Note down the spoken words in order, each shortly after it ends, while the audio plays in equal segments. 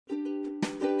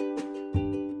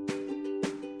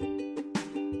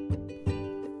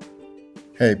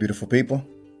Hey, beautiful people.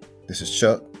 This is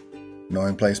Chuck,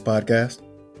 Knowing Place Podcast.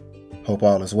 Hope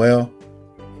all is well.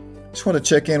 Just want to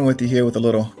check in with you here with a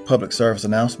little public service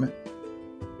announcement.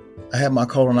 I had my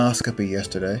colonoscopy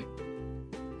yesterday,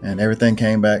 and everything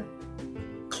came back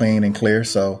clean and clear,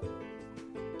 so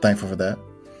thankful for that.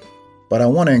 But I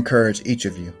want to encourage each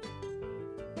of you,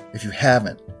 if you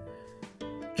haven't,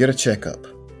 get a checkup.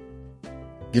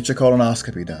 Get your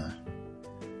colonoscopy done.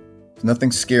 There's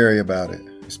nothing scary about it.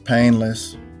 It's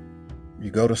painless. You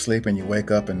go to sleep and you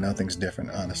wake up and nothing's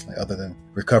different, honestly, other than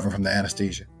recovering from the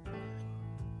anesthesia.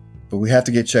 But we have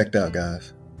to get checked out,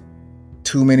 guys.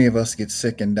 Too many of us get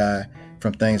sick and die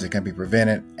from things that can be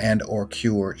prevented and or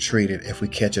cured, treated if we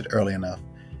catch it early enough.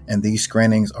 And these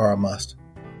screenings are a must.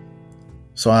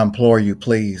 So I implore you,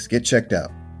 please get checked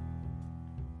out.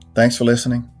 Thanks for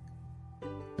listening.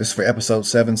 This is for episode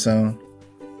 7 soon.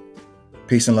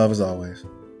 Peace and love as always.